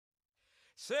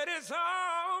Said it's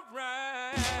all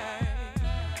right.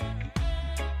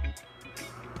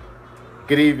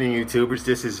 Good evening, YouTubers.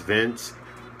 This is Vince.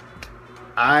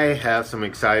 I have some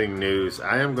exciting news.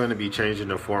 I am going to be changing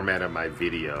the format of my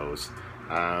videos.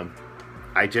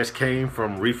 I just came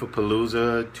from Reef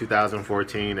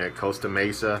 2014 at Costa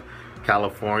Mesa,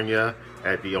 California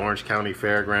at the Orange County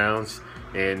Fairgrounds,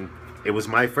 and it was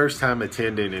my first time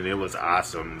attending, and it was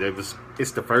awesome.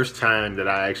 It's the first time that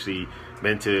I actually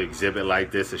been to an exhibit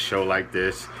like this, a show like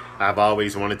this. I've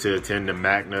always wanted to attend the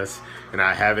Magnus, and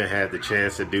I haven't had the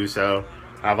chance to do so.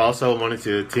 I've also wanted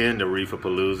to attend the Reef,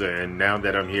 and now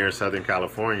that I'm here in Southern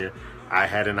California, I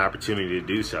had an opportunity to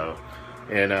do so.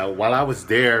 And while I was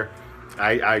there,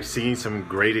 I've seen some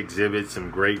great exhibits, some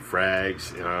great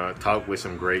frags, talked with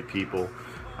some great people.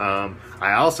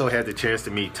 I also had the chance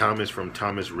to meet Thomas from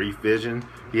Thomas Reef Vision.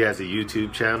 He has a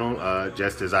YouTube channel,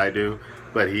 just as I do,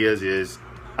 but his is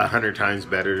 100 times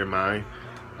better than mine.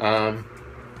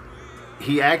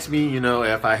 He asked me,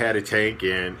 if I had a tank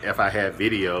and if I had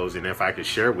videos and if I could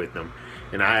share with them.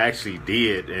 And I actually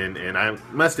did, and I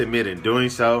must admit in doing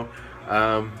so,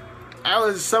 I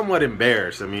was somewhat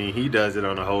embarrassed. I mean, he does it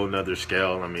on a whole nother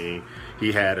scale. I mean,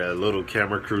 he had a little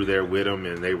camera crew there with him,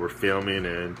 and they were filming,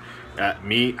 and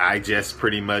me, I just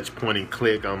pretty much point and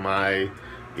click on my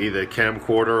either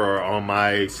camcorder or on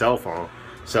my cell phone.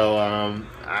 So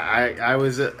I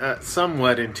was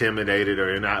somewhat intimidated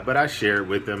or not, but I shared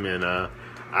with them, and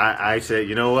I said,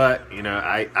 you know what,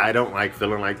 I don't like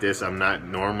feeling like this. I'm not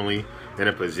normally in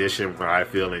a position where I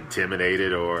feel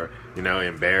intimidated or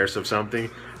embarrassed of something.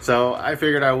 So I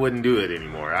figured I wouldn't do it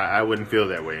anymore. I wouldn't feel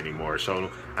that way anymore. So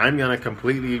I'm gonna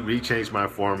completely rechange my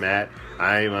format.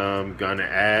 I'm gonna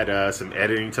add some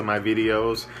editing to my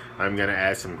videos. I'm gonna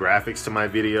add some graphics to my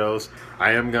videos.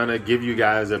 I am gonna give you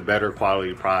guys a better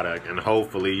quality product, and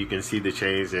hopefully you can see the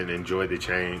change and enjoy the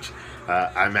change.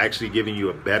 I'm actually giving you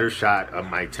a better shot of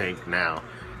my tank now.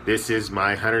 This is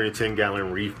my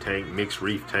 110-gallon reef tank, mixed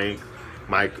reef tank,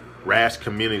 my RAS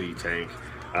community tank.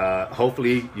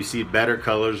 Hopefully you see better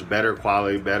colors, better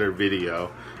quality, better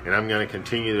video, and I'm going to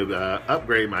continue to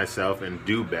upgrade myself and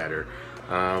do better.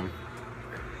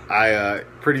 I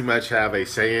pretty much have a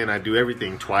saying, I do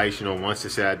everything twice, once to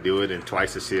say I do it and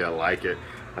twice to say I like it.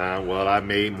 Well, I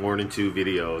made more than 2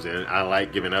 videos, and I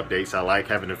like giving updates. I like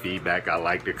having the feedback. I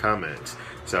like the comments.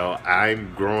 So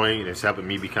I'm growing. It's helping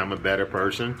me become a better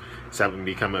person. It's helping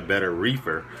me become a better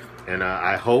reefer, and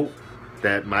I hope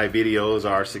that my videos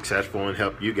are successful and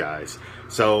help you guys.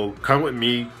 So come with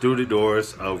me through the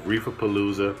doors of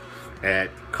Reefapalooza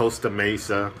at Costa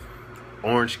Mesa,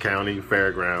 Orange County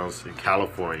Fairgrounds in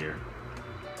California.